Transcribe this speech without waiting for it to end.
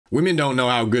Women don't know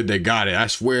how good they got it. I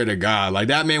swear to God, like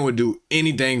that man would do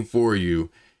anything for you,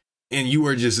 and you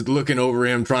were just looking over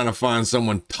him trying to find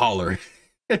someone taller.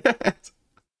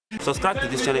 Subscribe to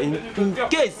this channel. In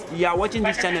case you are watching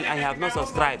this channel and you have not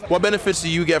subscribed. What benefits do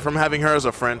you get from having her as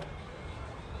a friend?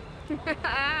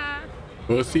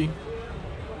 Pussy.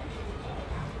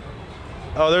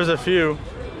 Oh, there's a few.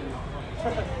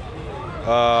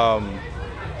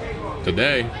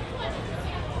 Today.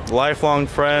 Lifelong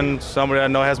friend, somebody I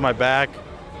know has my back.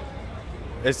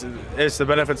 It's the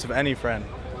benefits of any friend,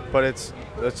 but it's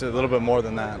a little bit more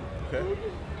than that. Okay.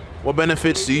 What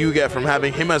benefits do you get from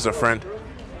having him as a friend?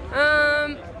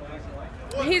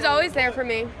 He's always there for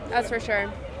me, that's for sure.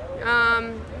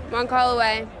 One call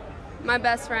away, my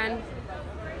best friend.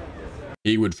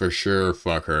 He would for sure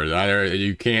fuck her.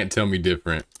 You can't tell me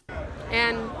different.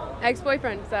 And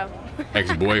ex-boyfriend, so.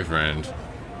 Ex-boyfriend.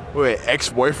 Wait,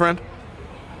 ex-boyfriend?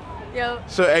 Yep.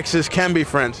 So exes can be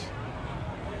friends?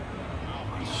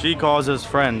 She calls us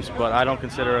friends, but I don't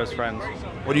consider us friends.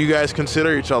 What do you guys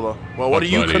consider each other? Well, what do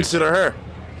you buddies. consider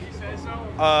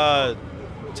her?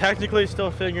 Technically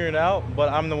still figuring it out, but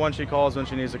I'm the one she calls when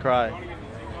she needs to cry.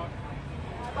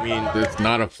 I mean, It's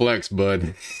not a flex,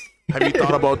 bud. have you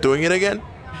thought about doing it again?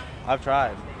 I've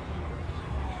tried.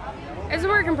 It's a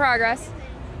work in progress.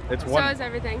 It's So one. is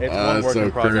everything. It's one That's work so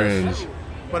in progress. cringe.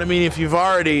 But I mean, if you've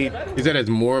already... He said it's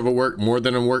more of a work, more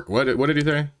than a work. What did he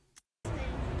say?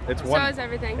 It's So one. is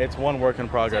everything. It's one work in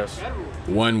progress.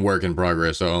 One work in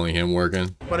progress, so only him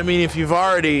working. But I mean, if you've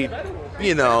already,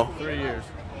 you know... 3 years.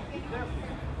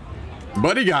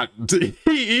 But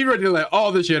he ready to let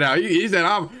all this shit out. He said,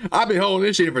 I've been holding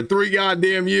this shit for 3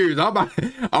 goddamn years.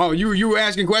 You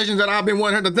asking questions that I've been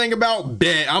wanting her to think about?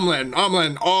 Bet I'm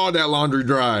letting all that laundry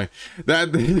dry.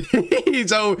 That he's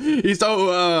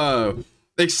so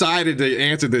excited to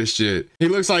answer this shit. He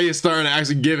looks like it's starting to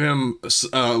actually give him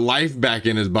life back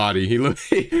in his body. He look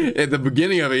at the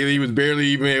beginning of it, he was barely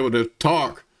even able to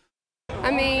talk. I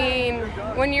mean,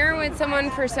 when you're with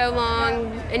someone for so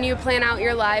long and you plan out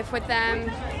your life with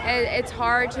them, it's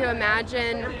hard to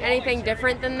imagine anything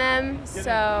different than them.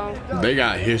 So, They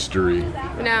got history.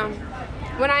 you know,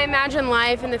 when I imagine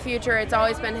life in the future, it's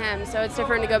always been him. So it's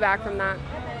different to go back from that.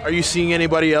 Are you seeing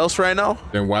anybody else right now?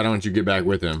 Then why don't you get back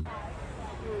with him?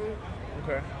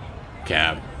 Okay.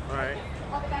 Cab. All right.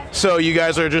 So you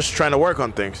guys are just trying to work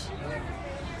on things?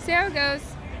 See how it goes.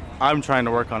 I'm trying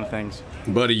to work on things.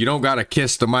 Buddy, you don't gotta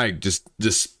kiss the mic.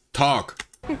 Just talk.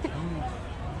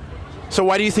 So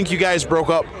why do you think you guys broke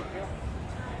up?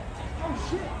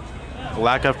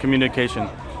 Lack of communication.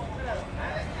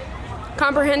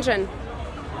 Comprehension.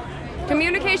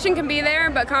 Communication can be there,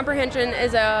 but comprehension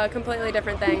is a completely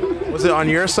different thing. Was it on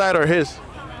your side or his?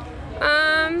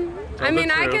 I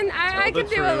mean, I can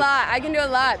do a lot. I can do a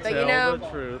lot, but you know, the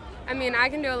truth. I mean, I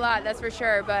can do a lot, that's for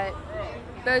sure, but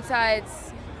both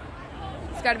sides,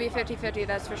 it's got to be 50-50,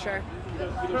 that's for sure.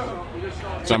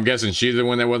 So I'm guessing she's the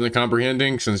one that wasn't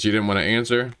comprehending since she didn't want to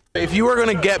answer. If you were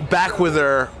gonna get back with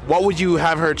her, what would you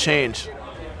have her change?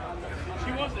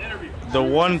 The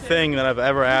one thing that I've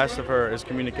ever asked of her is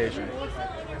communication.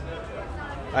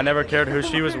 I never cared who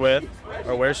she was with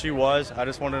or where she was. I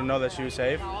just wanted to know that she was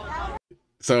safe.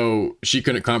 So she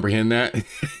couldn't comprehend that.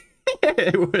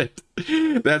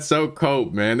 That's so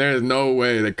cope, man. There is no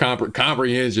way that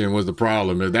comprehension was the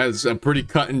problem. That's a pretty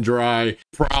cut and dry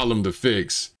problem to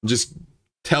fix. Just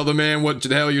tell the man what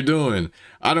the hell you're doing.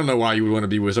 I don't know why you would want to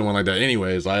be with someone like that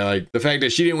anyways. Like the fact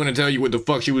that she didn't want to tell you what the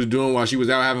fuck she was doing while she was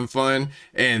out having fun,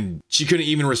 and she couldn't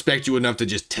even respect you enough to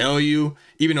just tell you,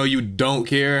 even though you don't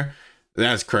care.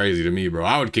 That's crazy to me, bro.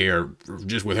 I would care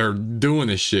just with her doing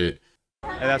this shit.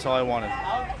 And that's all I wanted.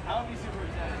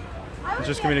 It's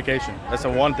just communication. That's the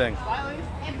one thing.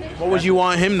 What would you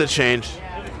want him to change?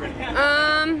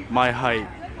 My height.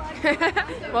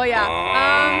 Well, yeah.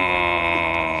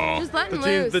 Just letting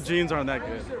loose. The jeans aren't that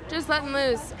good. Just letting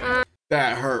loose.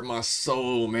 That hurt my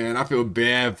soul, man. I feel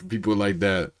bad for people like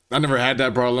that. I never had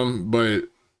that problem, but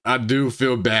I do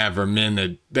feel bad for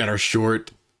men that are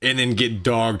short and then get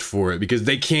dogged for it because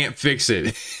they can't fix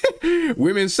it.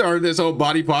 Women started this whole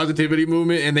body positivity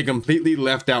movement and they completely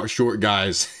left out short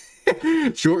guys.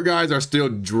 Short guys are still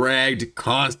dragged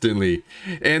constantly,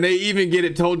 and they even get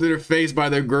it told to their face by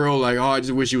their girl, like, oh, I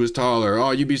just wish you was taller.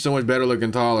 Oh, you'd be so much better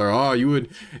looking taller. Oh, you were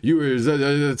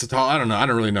tall. I don't know. I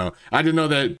don't really know. I didn't know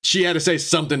that she had to say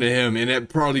something to him, and it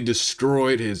probably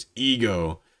destroyed his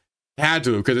ego. Had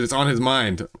to, because it's on his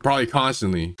mind, probably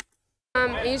constantly.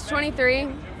 He's 23,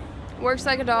 works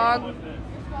like a dog,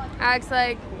 acts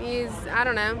like he's, I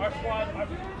don't know.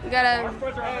 You gotta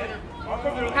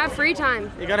have free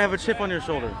time. You gotta have a chip on your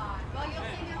shoulder.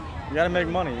 You gotta make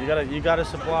money. You gotta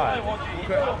supply.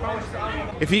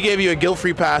 If he gave you a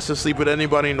guilt-free pass to sleep with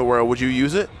anybody in the world, would you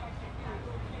use it?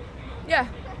 Yeah.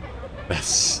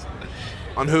 That's...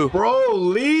 On who? Bro,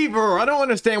 leave her. I don't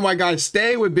understand why guys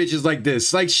stay with bitches like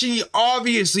this. Like, she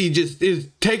obviously just is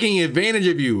taking advantage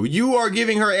of you. You are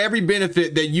giving her every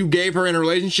benefit that you gave her in a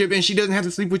relationship, and she doesn't have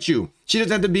to sleep with you. She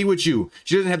doesn't have to be with you.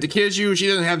 She doesn't have to kiss you. She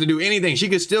doesn't have to do anything. She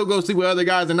could still go sleep with other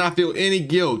guys and not feel any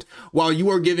guilt while you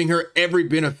are giving her every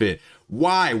benefit.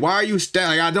 Why? Why are you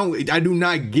staying? Like, I do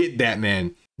not get that,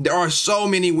 man. There are so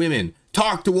many women.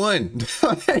 Talk to one.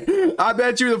 I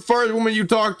bet you the first woman you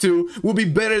talk to will be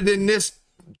better than this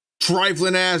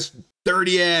trifling ass,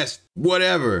 dirty ass,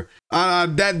 whatever.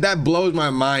 That blows my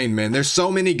mind, man. There's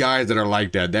so many guys that are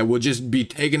like that will just be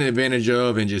taken advantage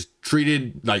of and just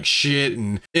treated like shit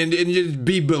and just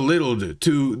be belittled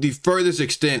to the furthest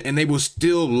extent, and they will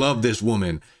still love this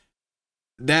woman.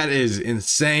 That is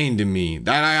insane to me.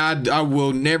 That I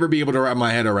will never be able to wrap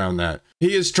my head around that.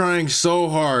 He is trying so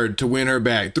hard to win her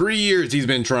back. 3 years he's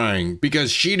been trying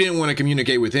because she didn't want to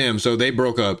communicate with him, so they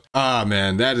broke up. Ah,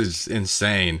 man, that is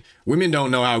insane. Women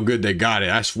don't know how good they got it.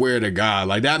 I swear to God.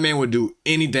 Like, that man would do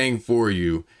anything for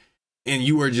you, and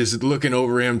you are just looking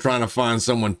over him trying to find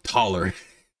someone taller.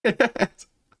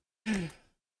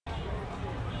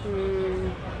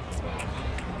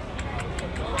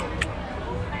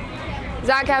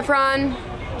 Zac Efron,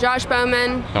 Josh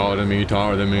Bowman. Taller than me,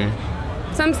 taller than me.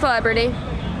 Some celebrity.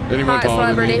 Anyone Hot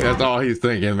taller than me? celebrity. That's all he's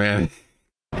thinking, man.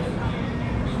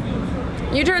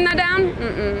 You turn that down?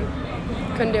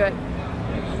 Mm-mm. Couldn't do it.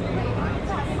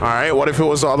 All right, what if it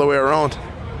was all the way around?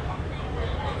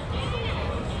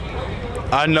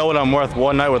 I know what I'm worth.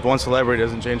 One night with one celebrity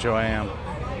doesn't change who I am.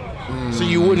 So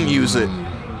you wouldn't use it?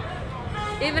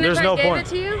 Even There's if I no gave point. it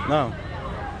to you? No,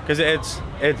 because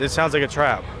it sounds like a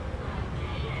trap.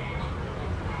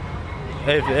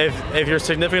 If your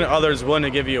significant other is willing to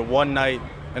give you a one night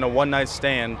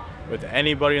stand with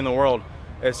anybody in the world,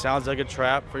 it sounds like a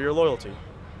trap for your loyalty.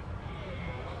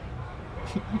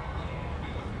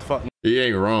 Fuck. He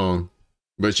ain't wrong.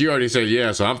 But she already said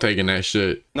yeah, so I'm taking that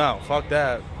shit. No, fuck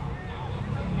that.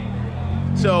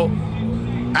 So,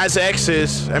 as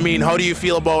exes, I mean, how do you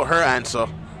feel about her answer?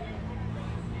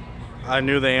 I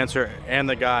knew the answer and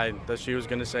the guy that she was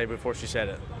gonna say before she said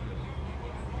it.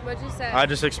 What'd you say? I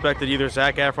just expected either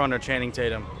Zac Efron or Channing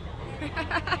Tatum.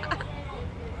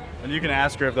 And you can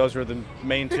ask her if those were the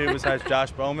main two besides Josh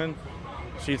Bowman.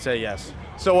 She'd say yes.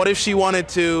 So what if she wanted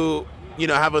to, you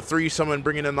know, have a threesome and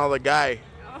bring in another guy?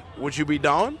 Would you be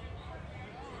down?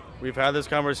 We've had this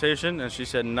conversation, and she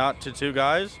said not to two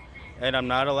guys, and I'm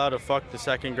not allowed to fuck the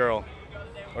second girl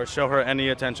or show her any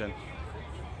attention.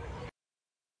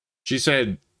 She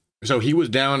said, so he was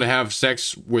down to have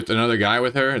sex with another guy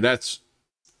with her? That's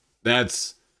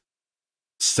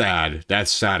sad.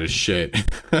 That's sad as shit.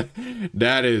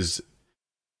 That is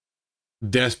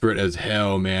desperate as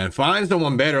hell, man. Find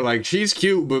someone better. Like, she's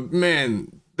cute, but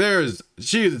man,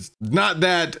 she's not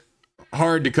that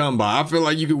hard to come by. I feel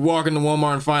like you could walk into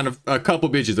Walmart and find a couple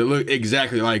bitches that look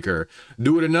exactly like her.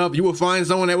 Do it enough, you will find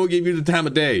someone that will give you the time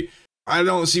of day. I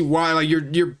don't see why. Like, you're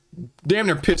damn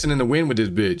near pissing in the wind with this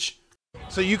bitch.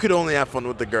 So you could only have fun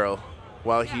with the girl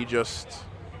while he just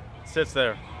Sits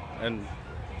there and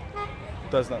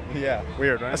does not. Yeah,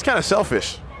 weird, right? That's kind of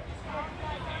selfish.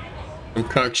 Some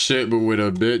cuck shit, but with a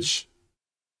bitch.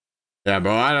 Yeah,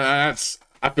 bro. I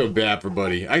feel bad for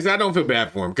Buddy. I don't feel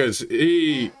bad for him because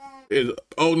he is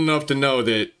old enough to know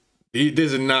that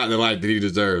this is not the life that he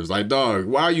deserves. Like, dog,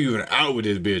 why are you even out with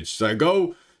this bitch? Like,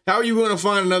 go. How are you going to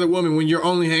find another woman when you're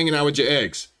only hanging out with your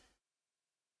ex?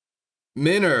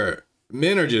 Men are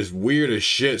just weird as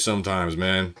shit sometimes,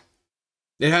 man.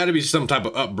 It had to be some type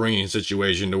of upbringing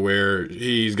situation to where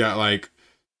he's got like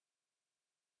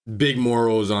big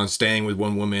morals on staying with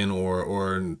one woman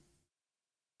or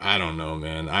I don't know,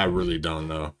 man. I really don't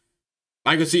know.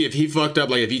 I could see if he fucked up,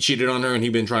 like if he cheated on her and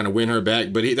he'd been trying to win her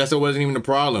back, but that wasn't even the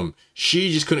problem.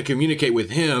 She just couldn't communicate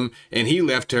with him and he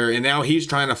left her and now he's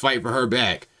trying to fight for her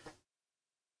back.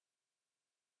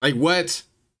 Like, what?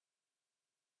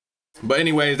 But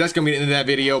anyways, that's going to be the end of that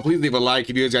video. Please leave a like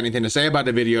if you guys got anything to say about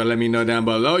the video. Let me know down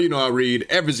below. You know I read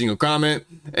every single comment.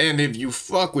 And if you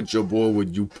fuck with your boy,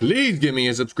 would you please give me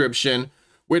a subscription?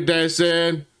 With that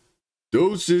said,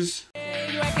 deuces.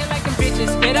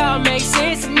 It all makes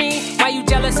sense to me. Why you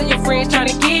jealous of your friends trying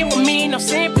to get with me? No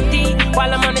sympathy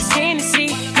while I'm on this Hennessy.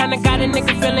 Kinda got a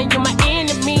nigga feeling you my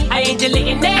enemy. I ain't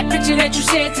deleting that picture that you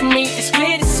sent to me. It's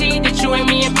clear to see that you ain't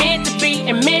me and meant to be.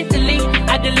 And mentally,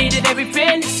 I deleted every feeling.